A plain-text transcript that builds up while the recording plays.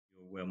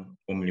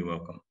warmly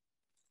welcome.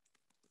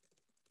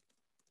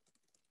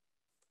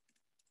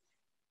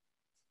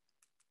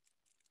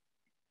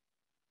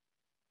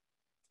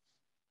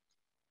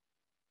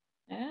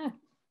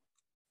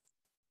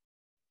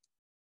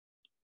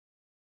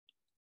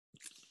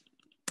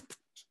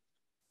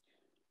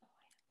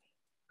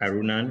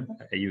 Arunan,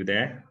 are you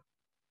there?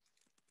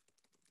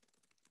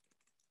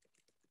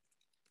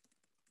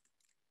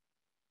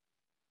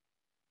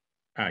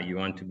 You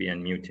want to be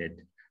unmuted.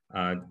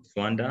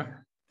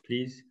 Swanda,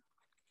 please.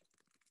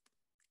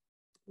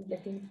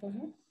 Looking for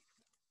her.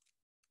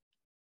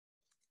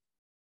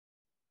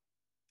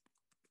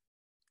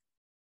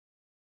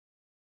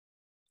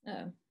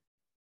 Oh.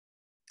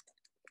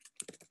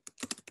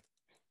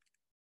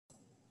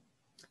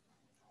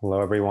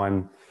 Hello,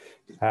 everyone.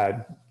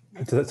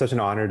 It's such an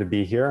honor to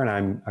be here,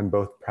 and I'm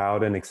both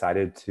proud and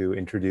excited to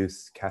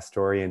introduce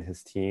Castory and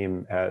his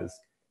team as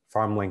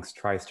PharmLinks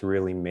tries to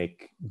really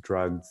make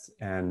drugs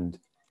and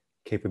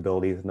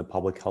capabilities in the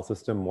public health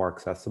system more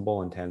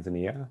accessible in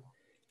Tanzania.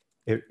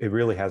 It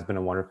really has been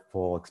a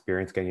wonderful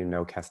experience getting to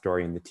know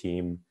Castory and the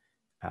team.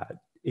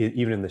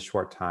 Even in this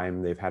short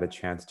time, they've had a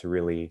chance to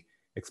really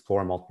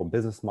explore multiple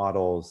business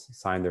models,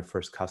 sign their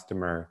first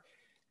customer,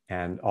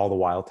 and all the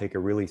while take a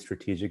really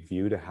strategic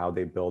view to how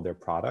they build their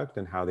product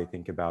and how they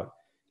think about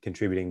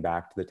contributing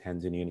back to the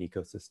Tanzanian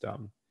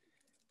ecosystem.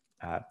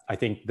 I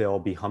think they'll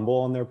be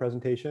humble in their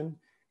presentation.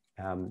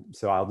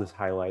 So I'll just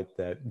highlight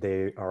that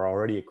they are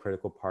already a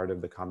critical part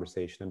of the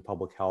conversation in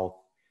public health.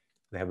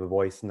 They have a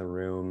voice in the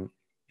room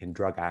in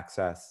drug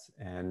access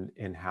and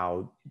in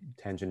how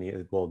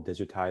Tanzania will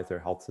digitize their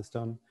health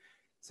system.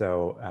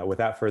 So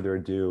without further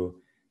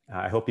ado,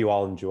 I hope you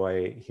all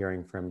enjoy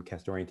hearing from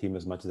Castory team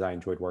as much as I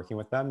enjoyed working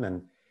with them,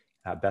 and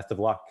best of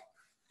luck.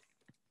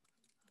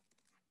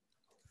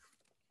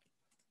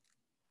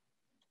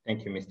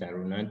 Thank you, Mr.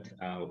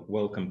 Arunat.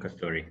 Welcome,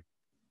 Castory.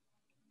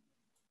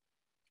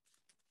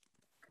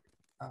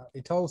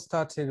 It all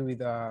started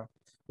with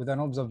an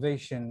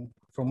observation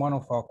from one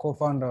of our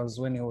co-founders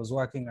when he was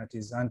working at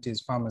his auntie's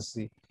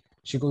pharmacy.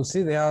 She could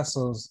see the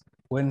hassles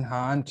when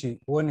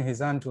his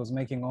aunt was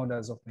making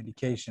orders of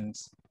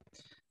medications.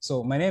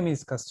 So my name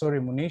is Castory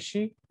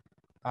Munishi.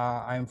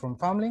 I'm from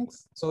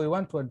PharmLinks. So we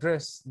want to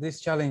address this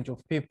challenge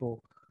of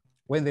people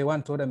when they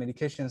want to order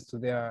medications to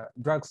their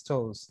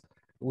drugstores.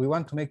 We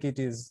want to make it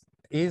as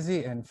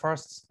easy and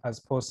fast as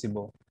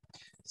possible.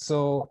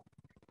 So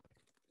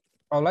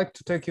I'd like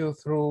to take you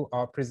through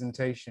our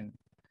presentation.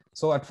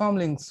 So at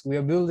PharmLinks, we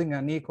are building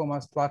an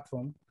e-commerce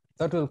platform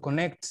that will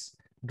connect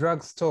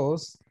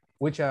drugstores,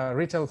 which are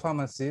retail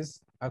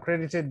pharmacies,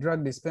 accredited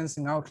drug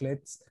dispensing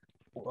outlets,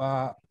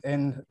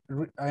 and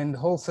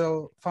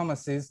wholesale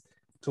pharmacies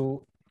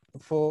to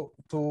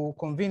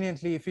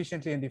conveniently,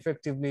 efficiently, and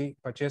effectively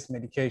purchase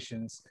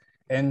medications.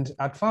 And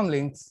at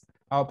PharmLinks,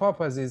 our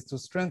purpose is to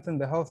strengthen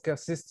the healthcare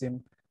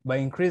system by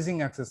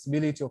increasing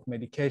accessibility of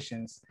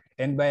medications.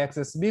 And by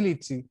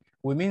accessibility,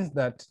 we mean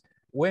that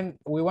when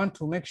we want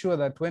to make sure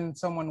that when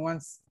someone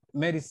wants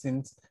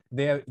medicines,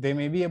 they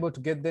may be able to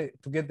get the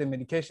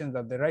medications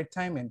at the right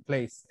time and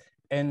place.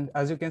 And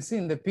as you can see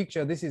in the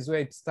picture, this is where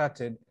it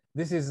started.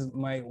 This is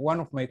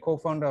one of my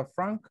co-founder,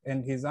 Frank,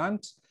 and his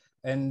aunt.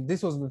 And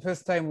this was the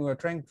first time we were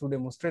trying to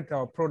demonstrate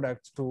our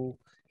product to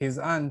his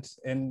aunt.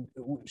 And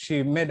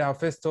she made her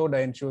first order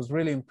and she was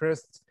really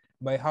impressed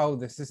by how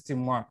the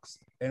system works.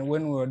 And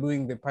when we were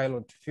doing the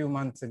pilot a few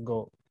months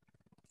ago.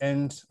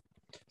 And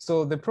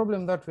so the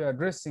problem that we're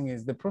addressing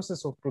is the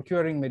process of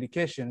procuring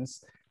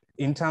medications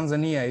in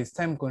Tanzania is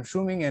time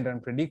consuming and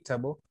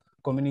unpredictable.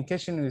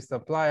 Communication with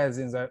suppliers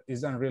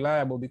is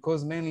unreliable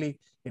because mainly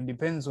it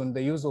depends on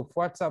the use of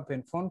WhatsApp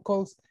and phone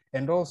calls,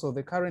 and also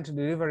the current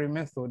delivery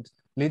method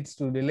leads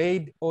to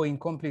delayed or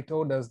incomplete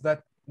orders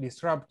that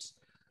disrupt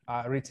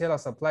retailer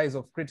supplies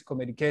of critical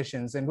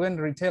medications. And when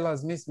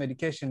retailers miss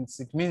medications,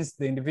 it means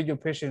the individual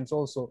patients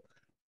also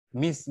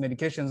miss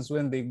medications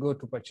when they go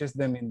to purchase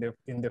them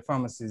in the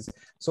pharmacies.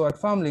 So at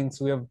PharmLinks,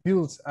 we have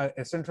built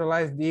a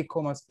centralized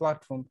e-commerce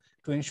platform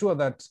to ensure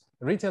that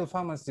retail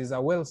pharmacies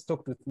are well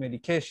stocked with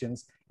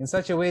medications in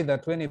such a way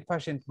that when a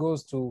patient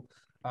goes to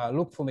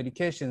look for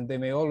medications, they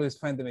may always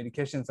find the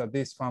medications at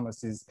these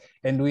pharmacies.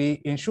 And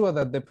we ensure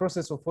that the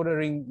process of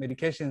ordering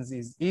medications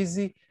is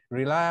easy,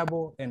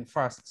 reliable, and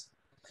fast.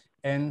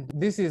 And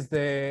this is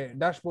the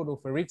dashboard of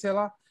a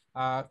retailer.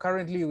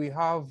 Currently, we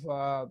have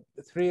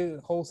 3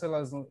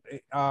 wholesalers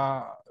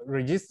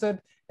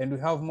registered, and we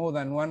have more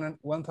than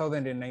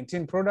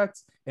 1,019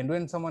 products. And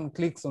when someone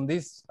clicks on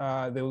this,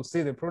 they will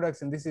see the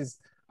products, and this is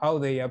how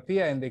they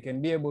appear, and they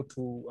can be able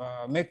to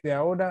make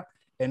their order.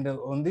 And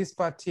on this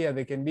part here,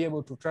 they can be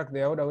able to track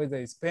their order, whether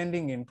it's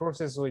pending, in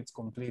process, or it's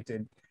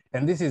completed.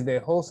 And this is the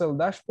wholesale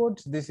dashboard.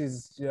 This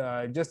is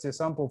just a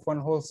sample of one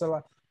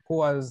wholesaler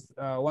who has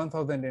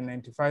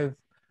 1,095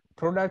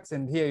 products.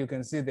 And here you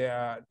can see there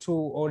are 2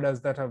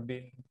 orders that have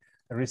been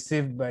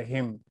received by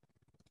him.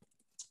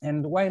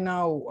 And why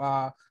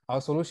now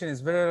our solution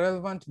is very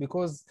relevant?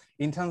 Because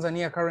in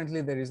Tanzania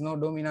currently there is no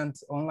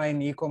dominant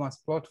online e-commerce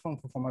platform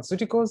for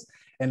pharmaceuticals,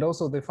 and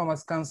also the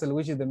Farmers Council,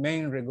 which is the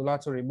main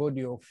regulatory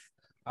body of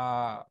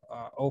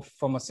of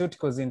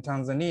pharmaceuticals in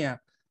Tanzania,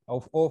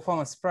 of all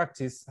pharmacy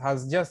practice,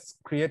 has just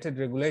created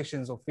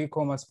regulations of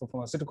e-commerce for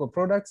pharmaceutical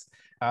products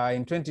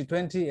in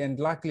 2020. And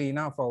luckily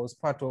enough, I was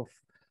part of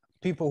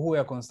people who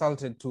were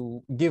consulted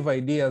to give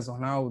ideas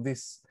on how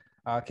this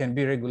can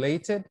be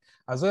regulated,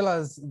 as well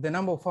as the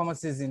number of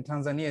pharmacies in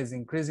Tanzania is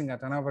increasing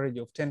at an average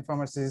of 10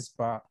 pharmacies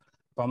per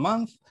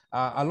month.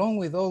 Along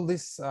with all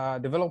these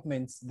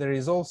developments, there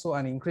is also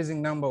an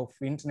increasing number of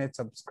internet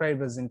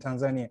subscribers in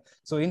Tanzania.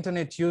 So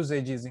internet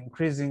usage is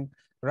increasing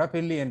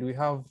rapidly, and we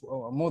have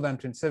more than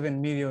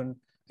 27 million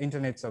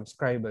internet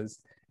subscribers.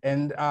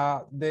 And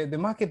the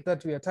market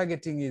that we are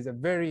targeting is a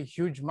very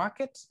huge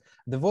market.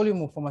 The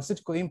volume of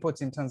pharmaceutical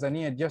imports in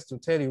Tanzania, just to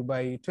tell you,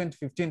 by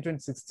 2015,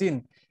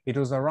 2016, it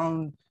was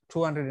around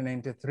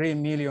 293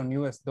 million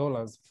US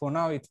dollars. For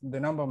now, the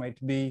number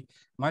might be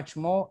much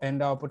more.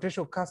 And our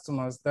potential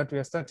customers that we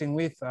are starting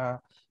with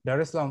are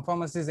Dar es Salaam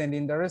pharmacies. And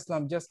in Dar es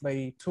Salaam, just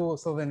by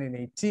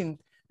 2018,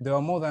 there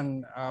were more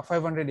than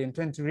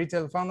 520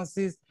 retail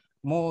pharmacies,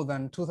 more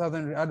than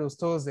 2,000 adult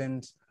stores,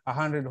 and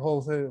 100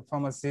 wholesale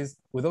pharmacies,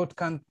 without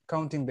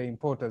counting the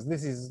importers.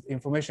 This is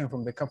information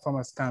from the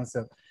Farmers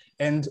Council.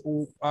 And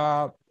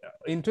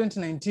in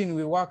 2019,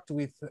 we worked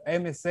with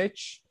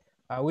MSH,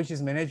 which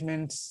is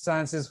Management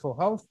Sciences for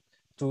Health,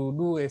 to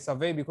do a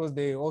survey because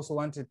they also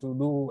wanted to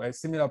do a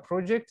similar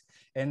project.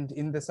 And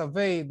in the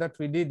survey that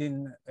we did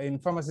in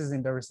pharmacies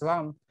in Dar es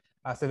Salaam,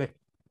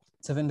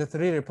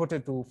 73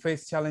 reported to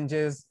face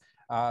challenges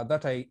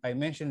that I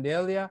mentioned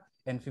earlier,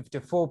 and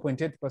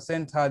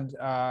 54.8%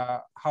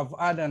 have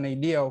had an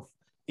idea of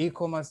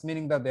e-commerce,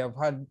 meaning that they have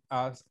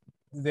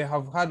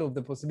heard of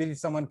the possibility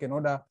someone can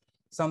order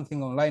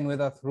something online,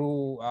 whether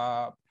through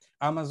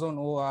Amazon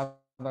or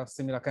other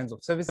similar kinds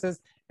of services.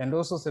 And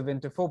also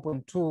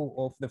 74.2%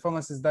 of the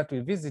pharmacies that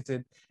we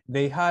visited,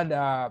 they had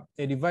a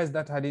device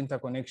that had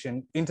internet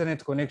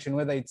connection,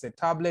 whether it's a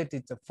tablet,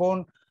 it's a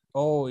phone,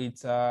 or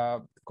it's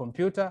a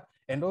computer.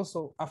 And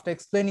also, after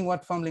explaining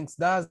what PharmLinks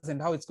does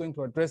and how it's going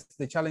to address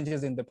the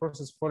challenges in the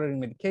process of ordering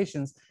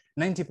medications,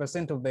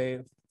 90% of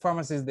the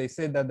pharmacies, they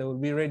said that they will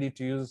be ready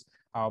to use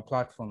our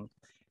platform.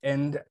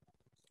 And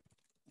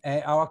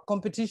our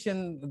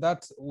competition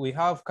that we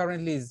have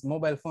currently is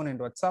mobile phone and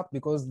WhatsApp,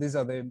 because these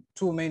are the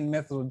two main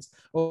methods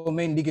or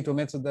main digital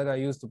methods that are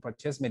used to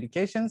purchase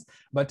medications.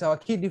 But our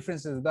key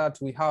difference is that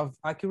we have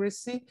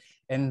accuracy,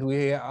 and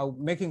we are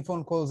making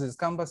phone calls is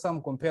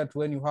cumbersome compared to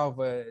when you have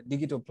a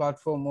digital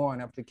platform or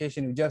an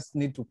application. You just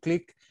need to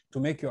click to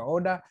make your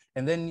order.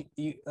 And then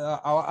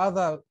our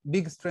other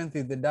big strength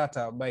is the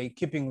data, by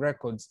keeping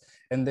records,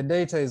 and the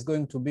data is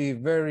going to be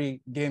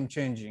very game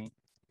changing.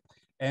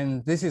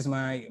 And this is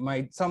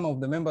some of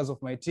the members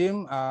of my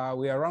team.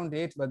 We are around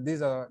 8, but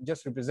these are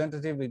just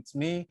representative. It's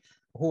me,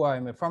 who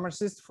I'm a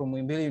pharmacist from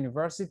Muhimbili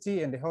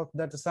University and a health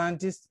data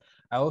scientist.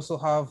 I also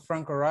have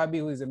Frank Arabi,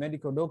 who is a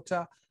medical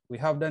doctor. We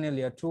have Daniel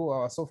Yatu,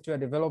 our software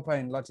developer,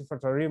 and Latifa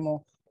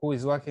Tarimo, who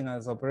is working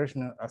as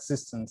operational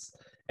assistants.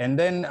 And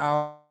then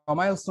our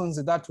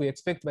milestones that we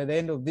expect by the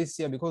end of this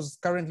year, because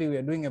currently we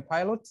are doing a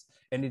pilot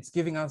and it's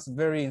giving us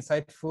very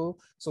insightful.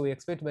 So we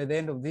expect by the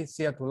end of this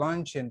year to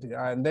launch and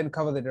then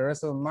cover the Dar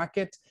es Salaam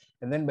market.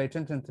 And then by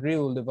 2023,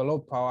 we'll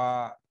develop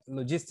our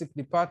logistics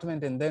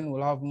department, and then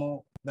we'll have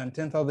more than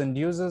 10,000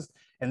 users.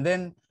 And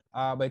then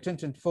by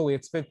 2024, we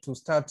expect to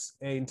start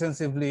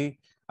intensively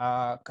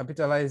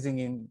capitalizing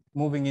in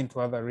moving into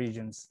other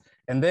regions.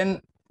 And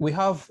then we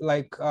have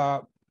like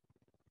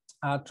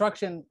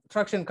traction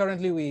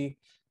currently.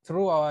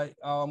 Through our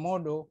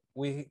model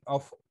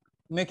of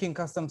making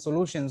custom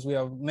solutions, we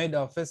have made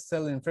our first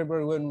sale in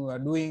February when we were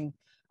doing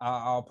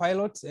our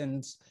pilot,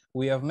 and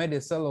we have made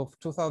a sale of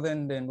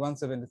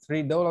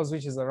 $2,173,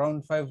 which is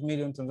around 5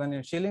 million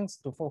Tanzanian shillings,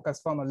 to Focus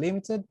Pharma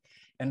Limited.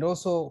 And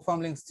also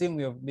PharmLinks team,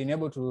 we have been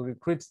able to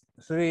recruit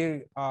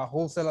 3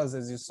 wholesalers,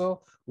 as you saw,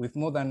 with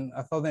more than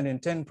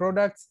 1,010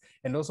 products.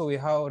 And also we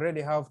already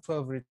have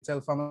 12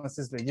 retail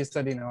pharmacies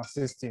registered in our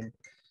system.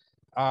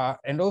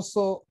 And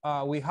also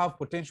we have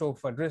potential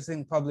for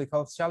addressing public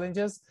health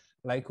challenges,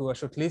 like we were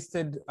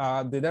shortlisted.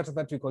 The data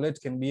that we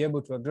collect can be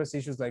able to address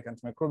issues like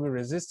antimicrobial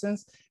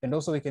resistance, and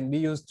also it can be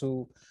used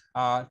to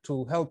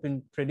help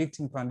in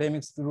predicting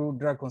pandemics through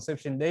drug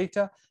conception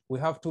data. We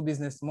have 2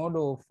 business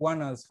models,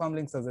 one as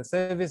PharmLinks as a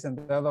service, and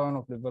the other one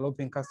of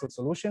developing custom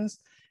solutions.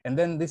 And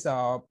then this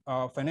our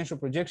financial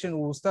projection.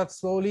 We will start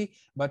slowly,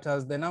 but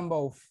as the number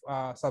of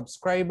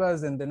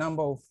subscribers and the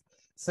number of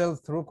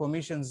sales through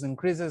commissions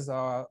increases,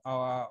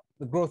 the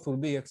growth will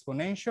be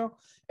exponential.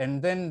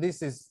 And then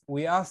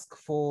we ask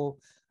for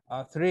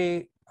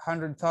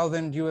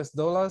 $300,000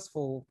 US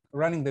for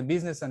running the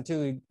business until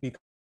we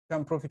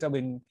become profitable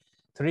in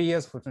 3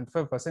 years for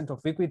 25%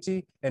 of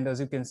equity. And as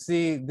you can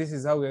see, this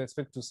is how we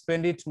expect to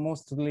spend it,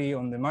 mostly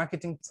on the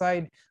marketing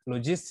side,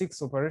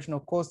 logistics,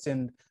 operational costs,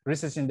 and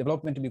research and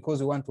development, because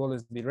we want to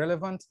always be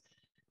relevant.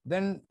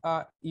 Then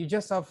you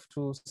just have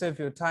to save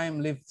your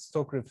time, leave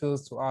stock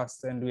refills to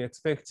us, and we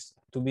expect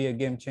to be a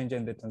game changer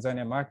in the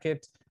Tanzania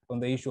market on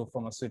the issue of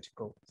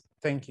pharmaceuticals.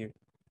 Thank you.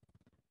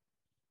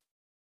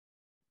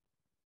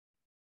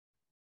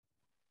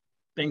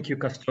 Thank you,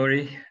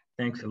 Castory.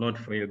 Thanks a lot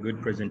for your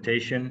good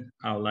presentation.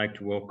 I would like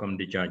to welcome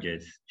the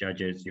judges.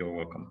 Judges, you're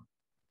welcome.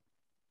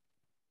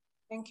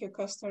 Thank you,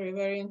 Castory.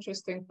 Very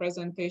interesting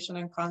presentation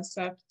and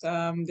concept.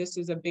 This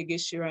is a big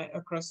issue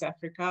across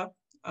Africa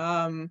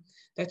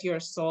that you're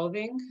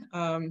solving,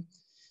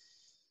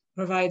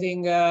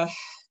 providing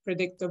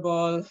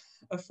predictable,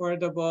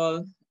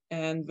 affordable,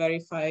 and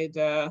verified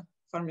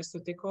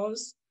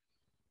pharmaceuticals.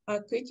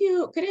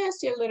 Could I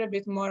ask you a little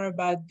bit more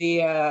about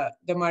the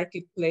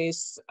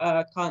marketplace,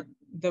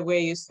 the way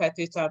you set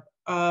it up?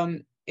 Are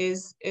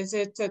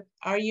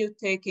you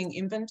taking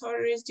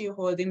inventories? Do you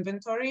hold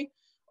inventory,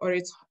 or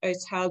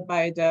it's held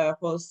by the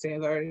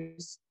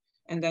wholesalers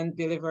and then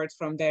delivered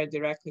from there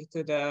directly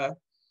to the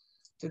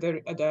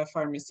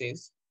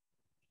pharmacies?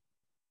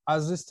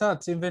 As we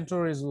start,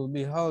 inventories will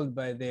be held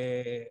by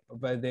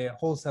the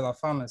wholesaler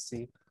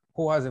pharmacy,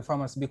 who has a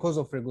pharmacy because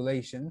of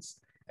regulations.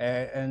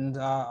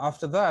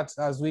 After that,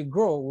 as we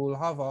grow, we'll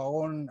have our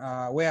own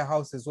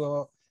warehouse as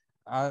well.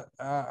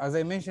 As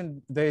I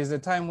mentioned, there is a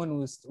time when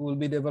we'll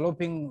be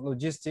developing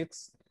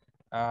logistics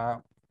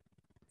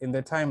in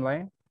the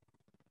timeline.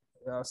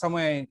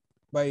 Somewhere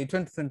by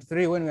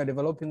 2023, when we are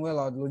developing well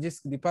our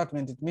logistics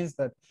department, it means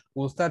that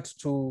we'll start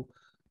to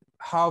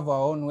have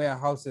our own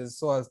warehouses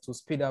so as to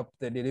speed up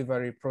the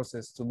delivery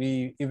process to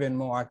be even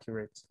more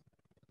accurate.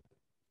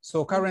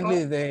 So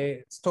currently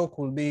the stock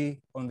will be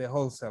on the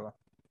wholesaler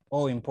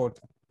or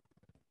importer.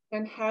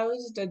 And how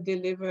is the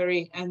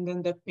delivery and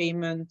then the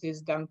payment is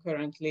done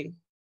currently?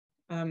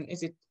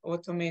 Is it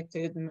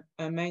automated,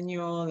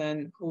 manual,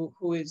 and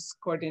who is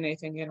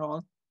coordinating it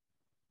all?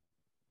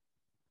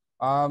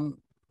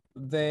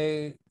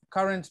 The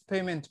current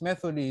payment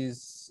method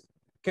is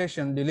cash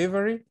on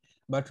delivery,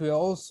 but we are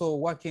also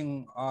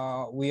working,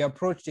 we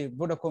approached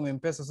Vodacom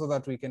M-Pesa so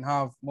that we can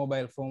have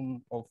mobile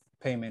form of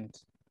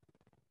payment.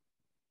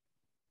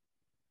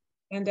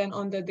 And then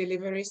on the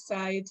delivery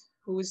side,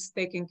 who's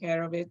taking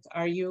care of it?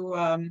 Are you,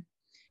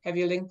 have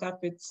you linked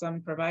up with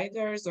some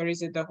providers, or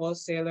is it the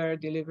wholesaler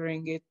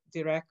delivering it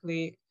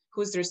directly?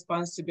 Whose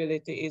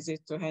responsibility is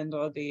it to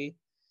handle the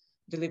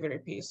delivery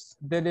piece?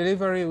 The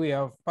delivery, we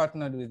have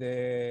partnered with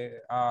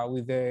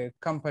the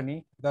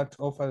company that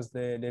offers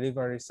the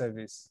delivery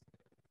service.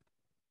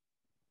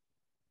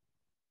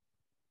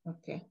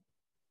 Okay.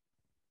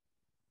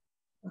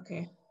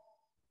 Okay.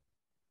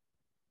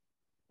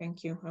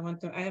 Thank you.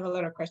 I have a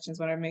lot of questions,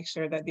 but I make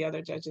sure that the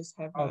other judges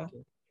have a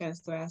chance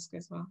to ask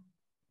as well.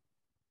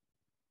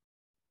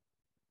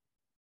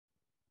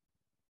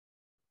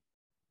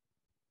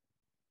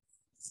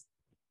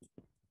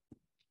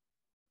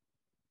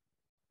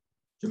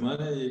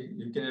 Jemima,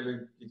 you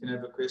can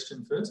have a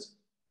question first.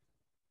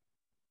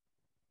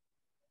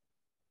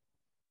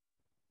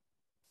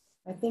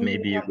 I think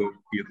maybe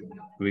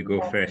we go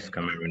first,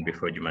 Cameron,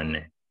 before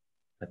Jumane.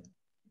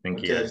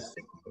 Thank you.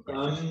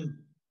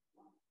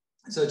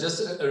 So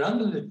just around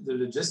the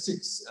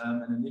logistics,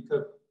 and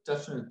Anika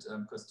touched on it,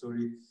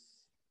 Castory,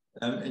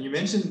 and you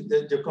mentioned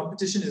that your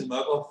competition is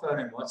mobile phone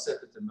and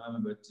WhatsApp at the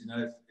moment, but you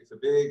know, if a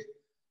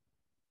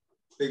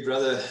big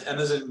brother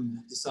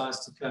Amazon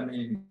decides to come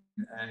in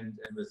and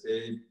with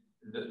their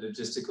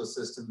logistical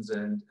systems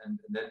and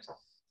that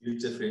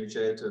huge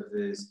differentiator of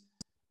theirs,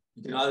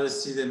 you can either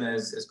see them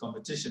as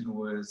competition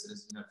or as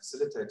you know,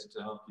 facilitator to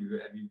help you.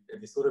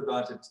 Have you thought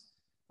about it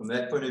from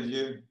that point of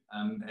view,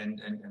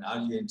 and how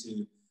are you going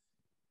to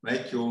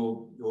make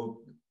your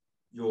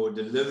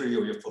delivery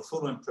or your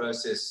fulfillment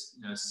process,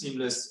 you know,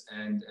 seamless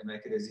and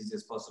make it as easy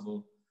as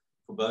possible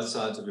for both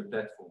sides of your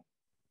platform?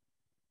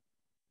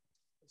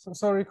 So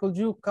sorry, could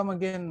you come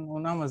again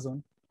on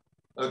Amazon?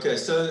 Okay,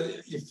 so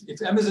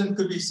if Amazon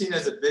could be seen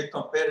as a big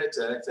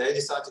competitor, if they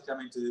decide to come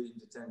into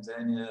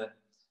Tanzania,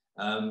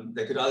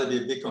 they could either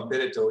be a big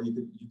competitor or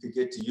you could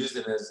get to use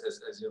them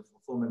as your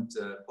fulfillment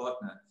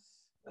partner.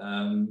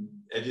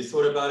 Have you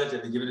thought about it?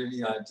 Have you given it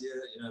any idea?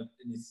 You know,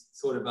 any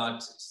thought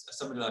about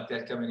somebody like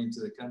that coming into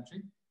the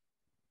country?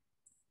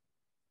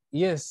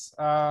 Yes,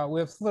 we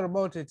have thought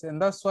about it, and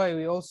that's why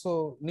we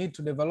also need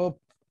to develop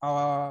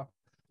our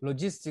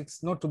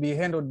logistics not to be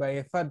handled by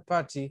a third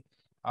party,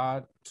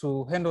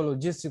 to handle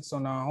logistics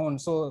on our own.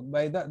 So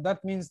by that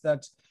means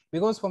that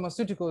because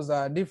pharmaceuticals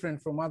are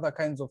different from other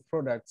kinds of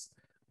products,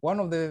 one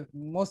of the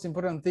most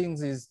important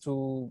things is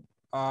to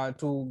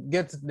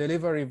get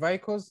delivery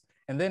vehicles.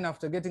 And then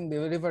after getting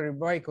delivery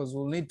vehicles,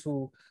 we'll need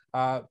to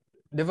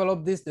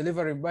develop these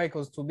delivery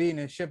vehicles to be in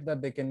a shape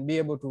that they can be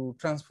able to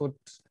transport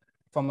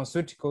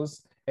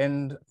pharmaceuticals.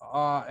 And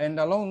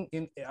along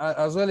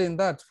as well in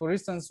that, for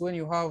instance, when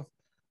you have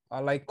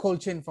like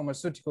cold chain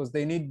pharmaceuticals,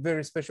 they need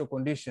very special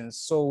conditions.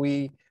 So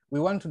we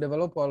want to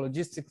develop our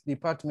logistics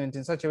department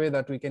in such a way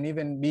that we can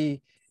even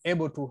be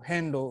able to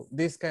handle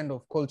this kind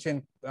of cold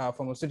chain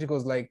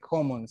pharmaceuticals like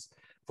hormones.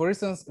 For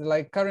instance,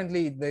 like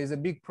currently there is a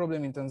big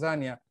problem in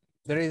Tanzania.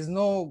 There is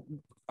no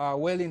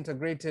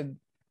well-integrated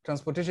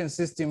transportation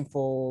system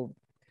for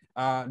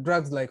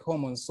drugs like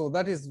hormones. So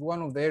that is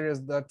one of the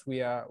areas that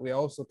we are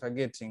also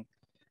targeting.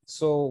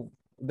 So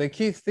the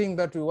key thing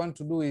that we want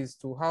to do is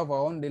to have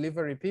our own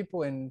delivery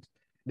people and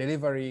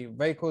delivery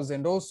vehicles,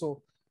 and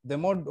also the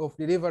mode of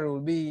delivery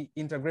will be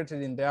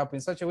integrated in the app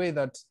in such a way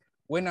that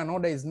when an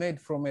order is made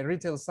from a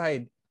retail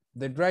side,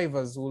 the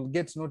drivers will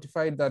get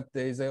notified that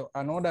there is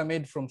an order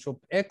made from shop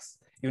X.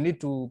 You need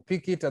to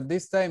pick it at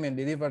this time and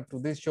deliver to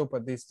this shop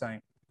at this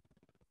time.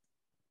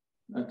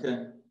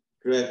 Okay,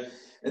 great.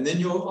 And then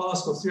your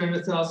ask of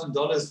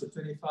 $300,000 for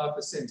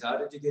 25%. How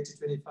did you get to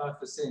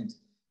 25%?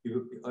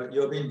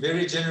 You're being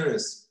very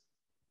generous.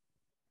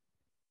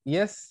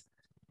 Yes.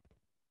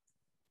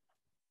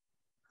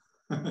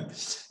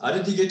 How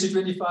did you get to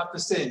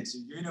 25%?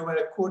 You're giving away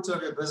a quarter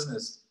of your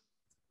business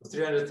for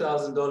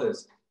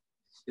 $300,000.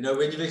 You know,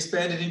 when you've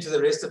expanded into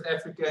the rest of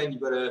Africa and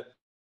you've got a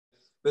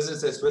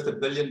business that's worth $1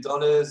 billion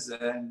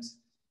and,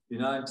 you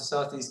know, into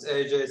Southeast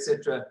Asia,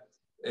 etc.,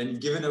 and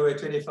you've given away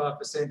 25%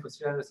 for $300,000,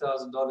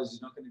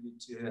 you're not going to be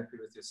too happy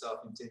with yourself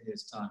in 10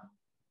 years' time.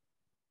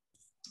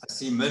 I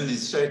see Min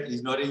is shaking,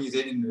 he's nodding his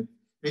head in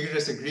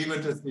vigorous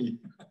agreement with me.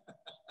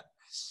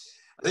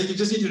 I think you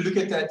just need to look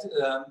at that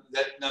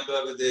number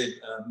over there,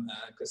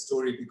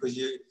 Castory, because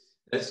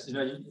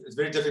it's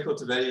very difficult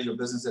to value your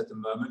business at the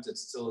moment.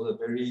 It's still a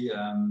very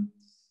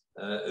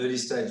early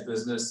stage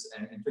business,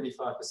 and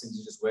 25%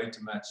 is just way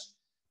too much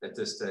at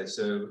this stage.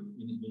 So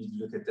you need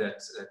to look at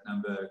that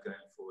number going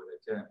forward.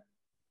 Okay,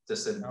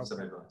 just some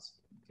advice.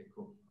 Okay,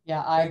 cool.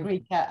 Yeah, I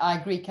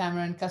agree,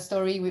 Cameron.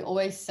 Castory, we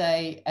always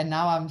say, and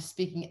now I'm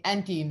speaking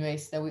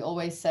anti-investor, we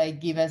always say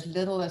give as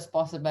little as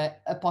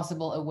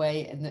possible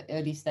away in the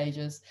early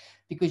stages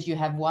because you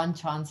have one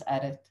chance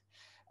at it.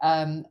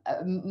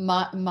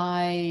 My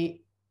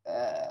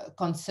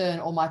concern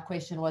or my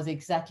question was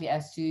exactly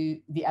as to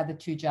the other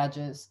two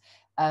judges.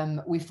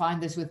 We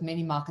find this with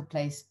many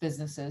marketplace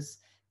businesses.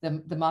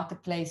 The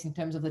marketplace in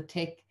terms of the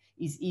tech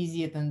is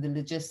easier than the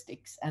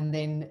logistics. And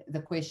then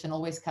the question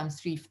always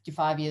comes 3 to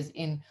 5 years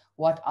in,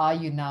 what are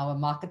you now, a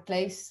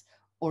marketplace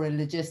or a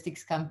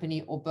logistics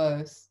company or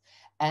both?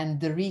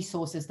 And the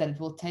resources that it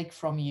will take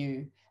from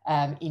you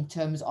in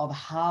terms of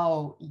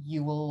how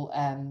you will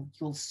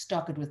you'll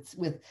stock it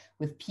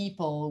with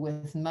people,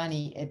 with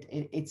money.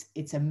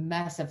 It's a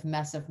massive,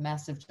 massive,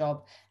 massive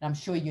job. And I'm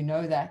sure you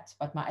know that,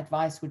 but my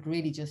advice would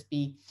really just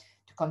be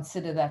to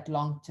consider that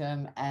long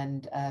term,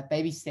 and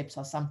baby steps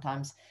are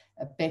sometimes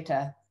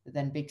better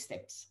than big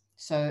steps.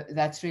 So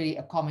that's really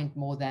a comment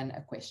more than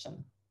a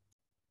question.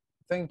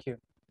 Thank you.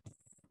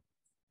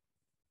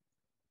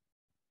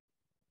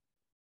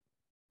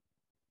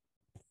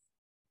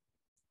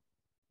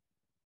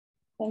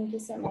 Thank you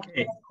so much.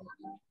 Okay.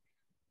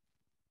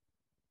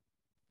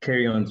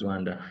 Carry on,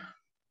 Zwanda,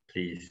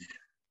 please.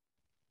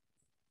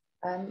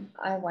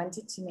 I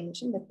wanted to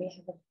mention that we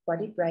have a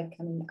body break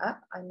coming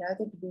up. I know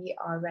that we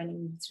are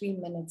running 3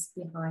 minutes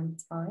behind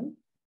time,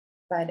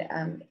 but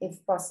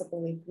if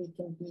possible, if we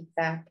can be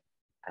back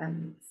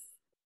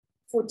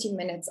 40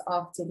 minutes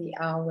after the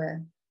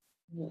hour,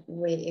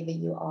 wherever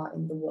you are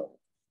in the world,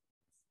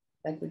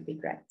 that would be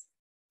great.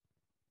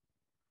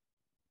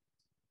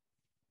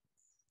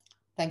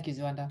 Thank you,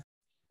 Zwanda.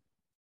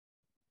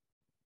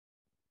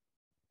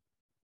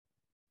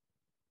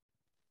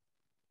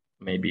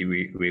 Maybe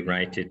we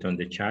write it on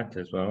the chat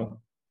as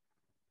well.